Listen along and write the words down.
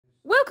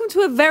welcome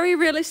to a very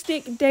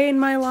realistic day in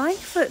my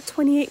life at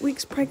 28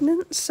 weeks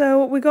pregnant.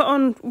 So we got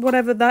on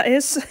whatever that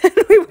is and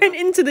we went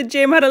into the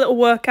gym, had a little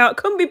workout,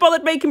 couldn't be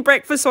bothered making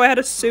breakfast, so I had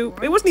a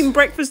soup. It wasn't even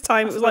breakfast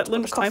time, it was like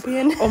lunchtime.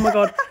 Oh my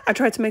god, I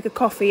tried to make a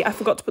coffee, I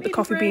forgot to put the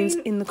coffee beans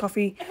in the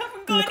coffee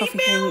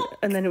thing,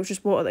 and then it was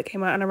just water that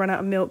came out and I ran out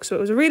of milk, so it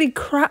was a really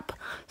crap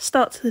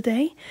start to the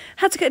day.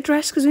 Had to get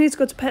dressed because we need to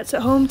go to Pets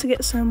at Home to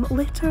get some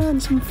litter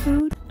and some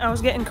food. I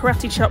was getting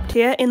karate chopped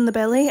here in the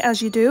belly,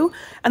 as you do,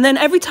 and then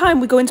every time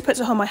we go into Pets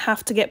at Home I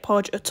have to get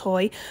Podge a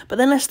toy, but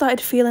then I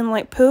started feeling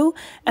like poo,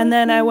 and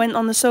then I went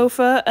on the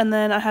sofa, and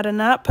then I had a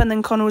nap, and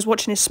then Connor was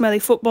watching his smelly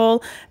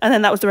football, and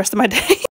then that was the rest of my day.